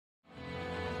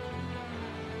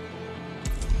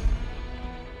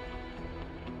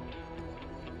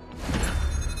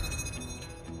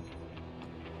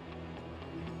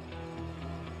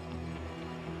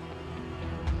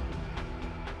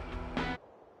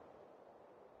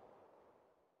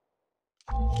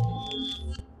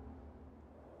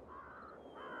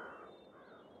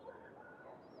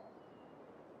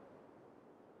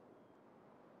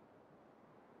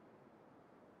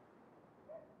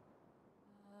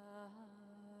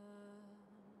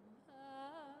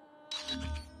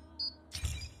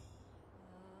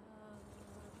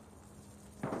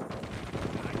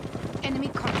Enemy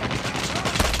contact.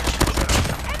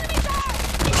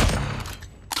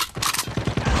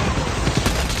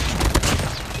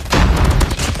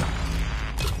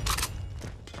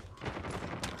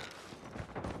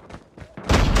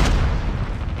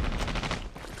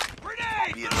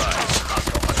 Be advised,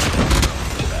 hostile hunter.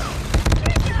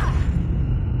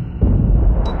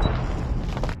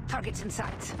 Targets in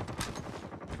sight.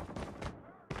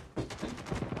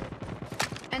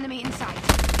 Enemy in sight.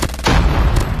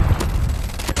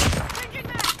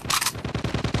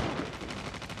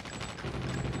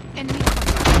 Enemy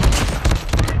contact.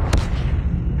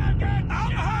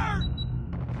 I'm hurt!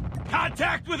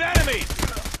 Contact with enemies!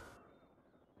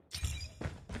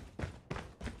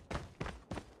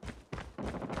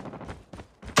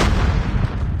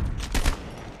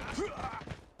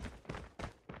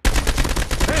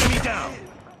 Enemy down!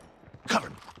 Cover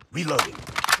me. Reloading.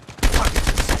 Targets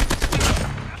in sight.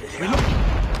 Reloading.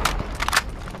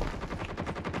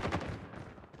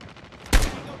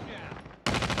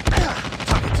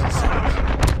 Targets in sight.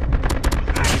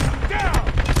 Down!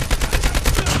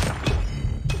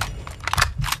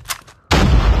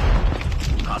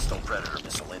 Hostile Predator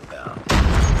missile inbound.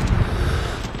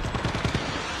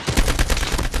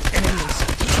 Enemy in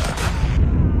sight.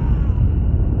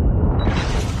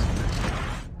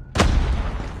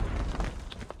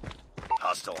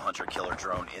 Hostile hunter-killer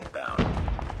drone inbound.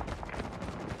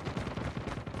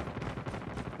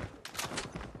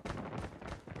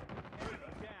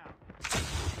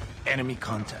 Enemy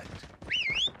contact.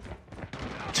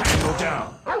 Tango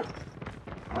down.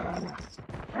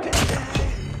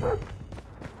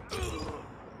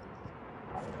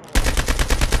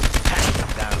 Tango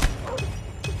down.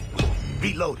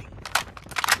 Reloading.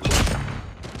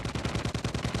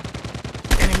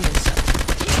 Enemy in sight.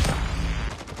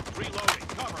 Reloading.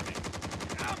 Cover me.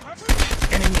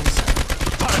 Enemy in sight.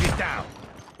 Target down.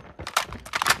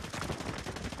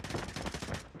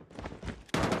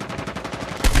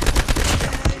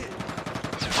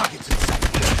 Targets in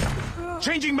sight.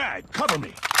 Changing mag. Cover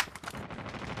me.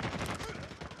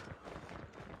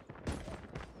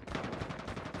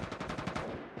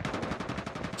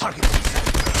 Targets in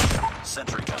sight.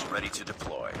 Sentry gun ready to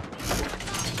deploy.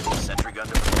 Sentry gun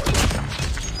deployed.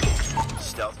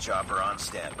 Stealth chopper on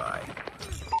standby.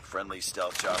 Friendly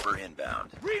stealth chopper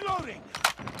inbound. Reloading!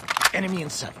 Enemy in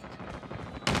sight.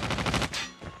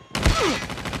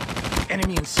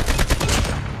 Enemy in sight.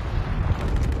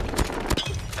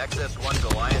 XS-1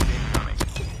 Goliath incoming.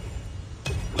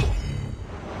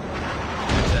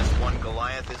 XS-1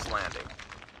 Goliath is landing.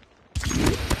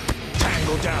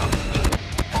 Tango down.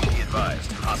 Be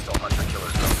advised, hostile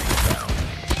hunter-killer drone inbound.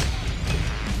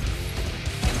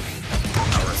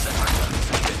 Our sentry guns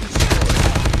have been destroyed.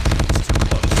 It's too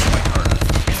close. Fight harder.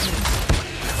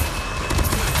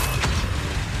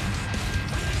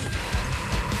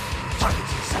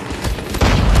 Targets in sight.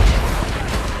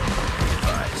 Be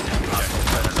advised, hostile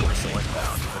predator missile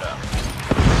inbound. Keep it up.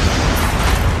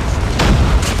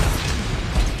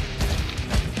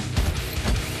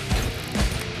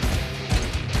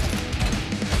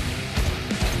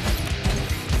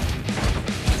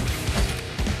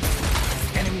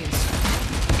 Enemy in sight.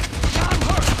 I'm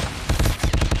hurt!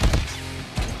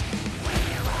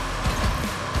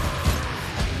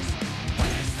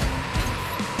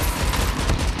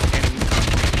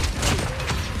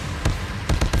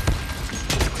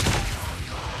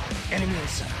 Enemy in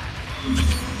sight.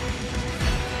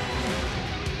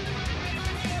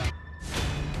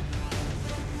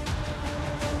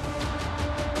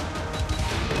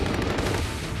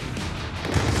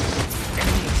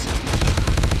 Enemy in sight.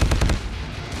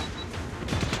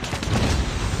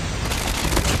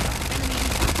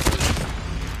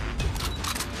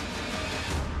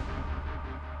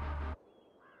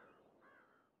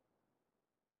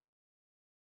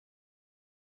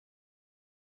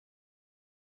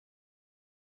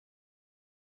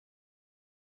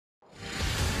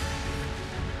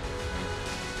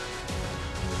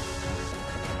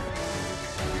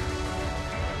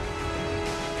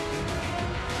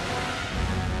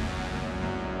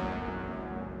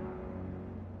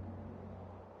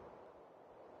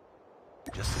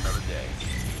 Just another day.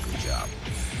 Good job.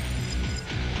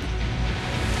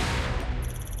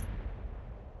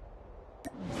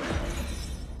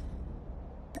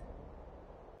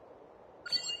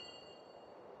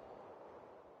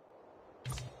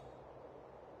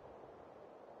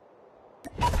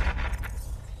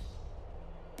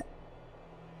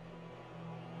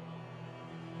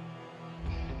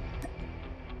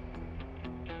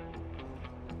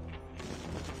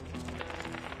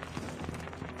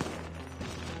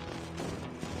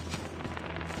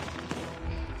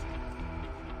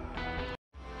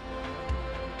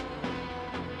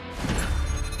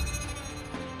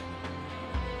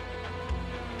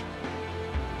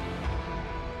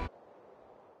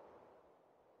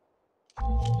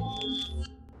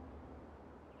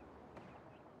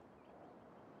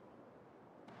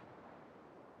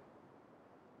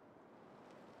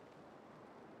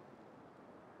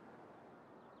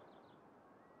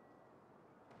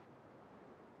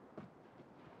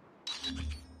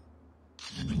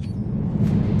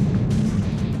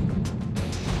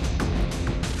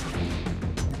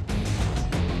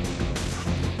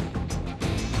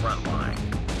 Front line.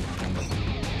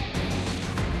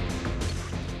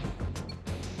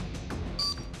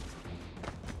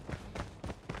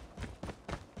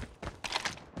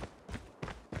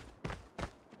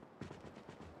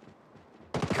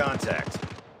 Contact.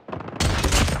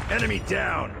 Enemy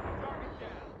down.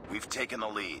 We've taken the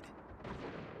lead.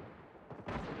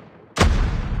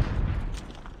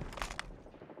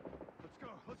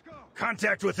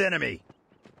 Contact with enemy.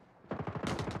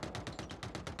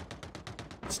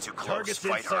 It's too close. Targets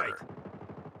in Fight sight. harder.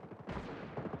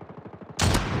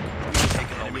 We've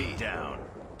taken the Enemy lead. down.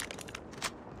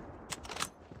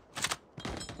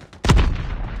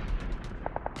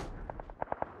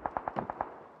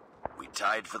 We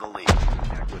tied for the lead.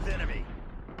 Contact with enemy.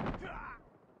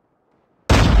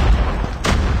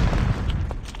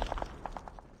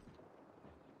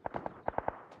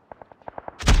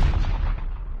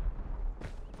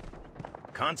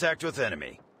 Contact with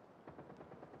enemy.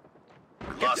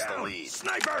 We lost Get down. the lead.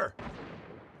 Sniper!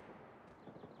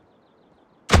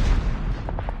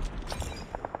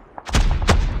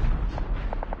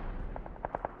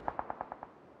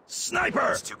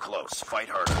 Sniper! It's too close. Fight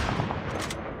harder.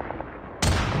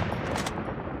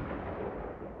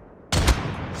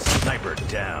 Sniper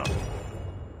down.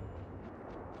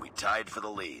 We tied for the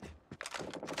lead.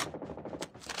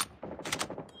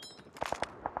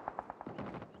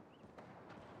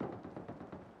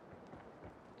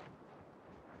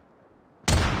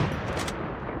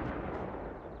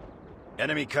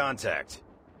 Enemy contact.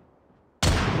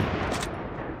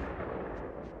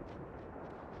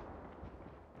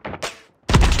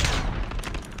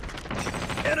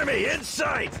 Enemy in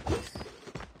sight!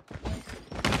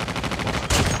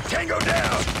 Tango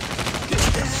down!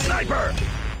 Sniper!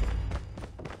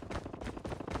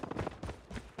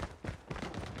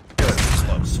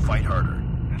 Close. Fight harder.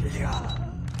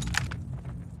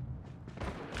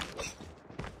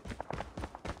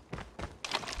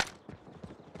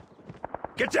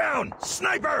 Get down!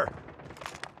 Sniper!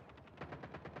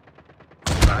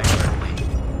 Tied for the lead.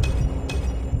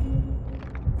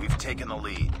 We've taken the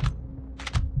lead.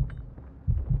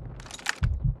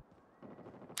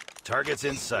 Targets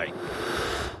in sight.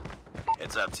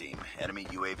 Heads up, team. Enemy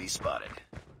UAV spotted.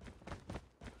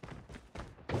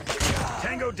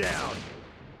 Tango down!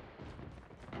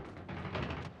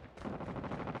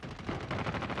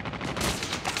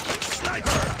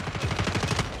 Sniper!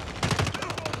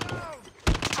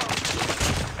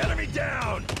 Enemy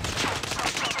down!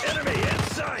 Enemy in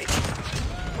sight!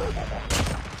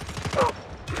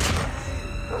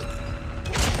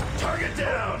 Target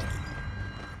down!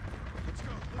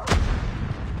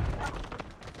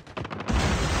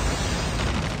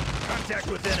 Contact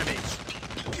with enemy!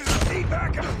 Need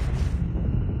backup!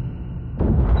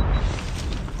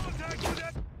 Contact with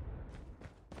it!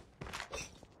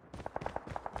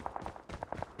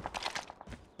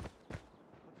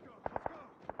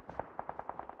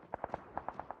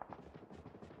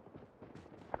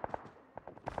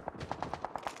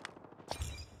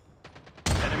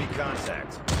 Enemy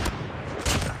contact.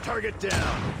 Target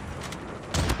down.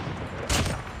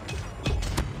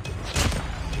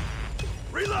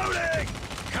 Reloading!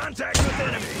 Contact with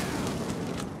enemy.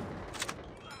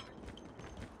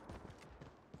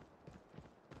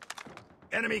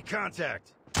 Enemy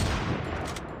contact.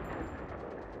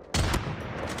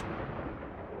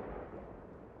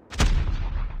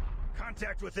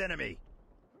 Contact with enemy.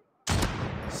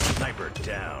 Sniper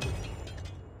down.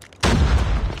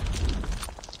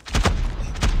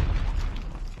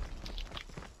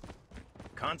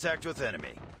 Contact with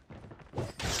enemy.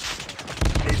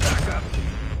 Need backup.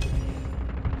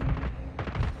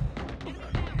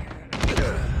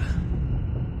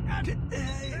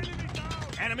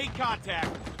 Enemy contact.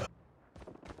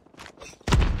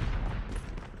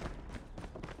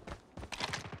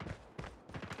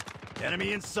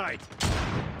 Enemy in sight.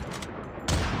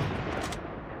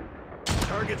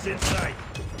 Targets in sight.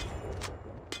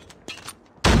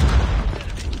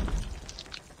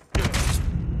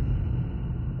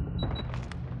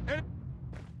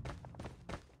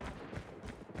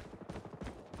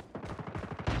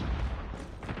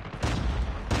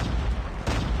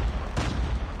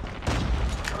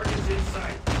 Targets in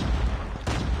sight.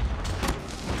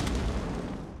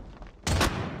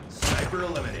 Sniper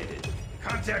eliminated.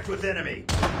 Contact with enemy.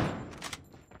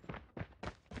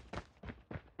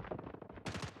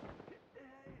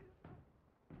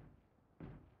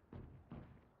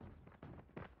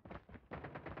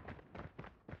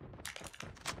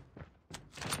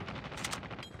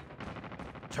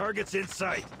 Target's in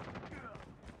sight.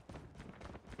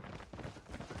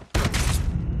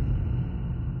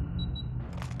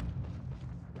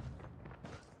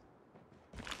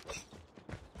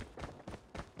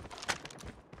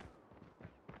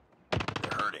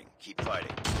 They're hurting. Keep fighting.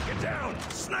 Get down!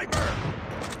 Sniper!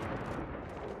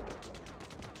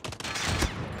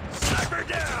 Sniper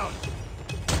down!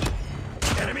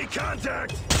 Enemy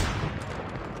contact!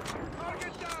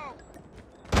 Target down!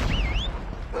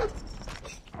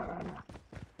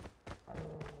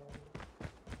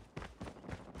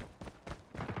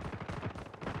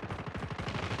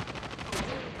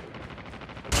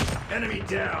 Enemy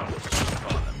down!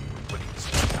 On them. Putting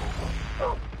this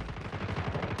down.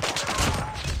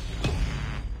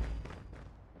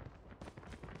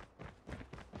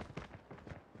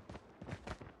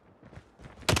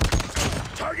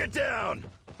 Target down!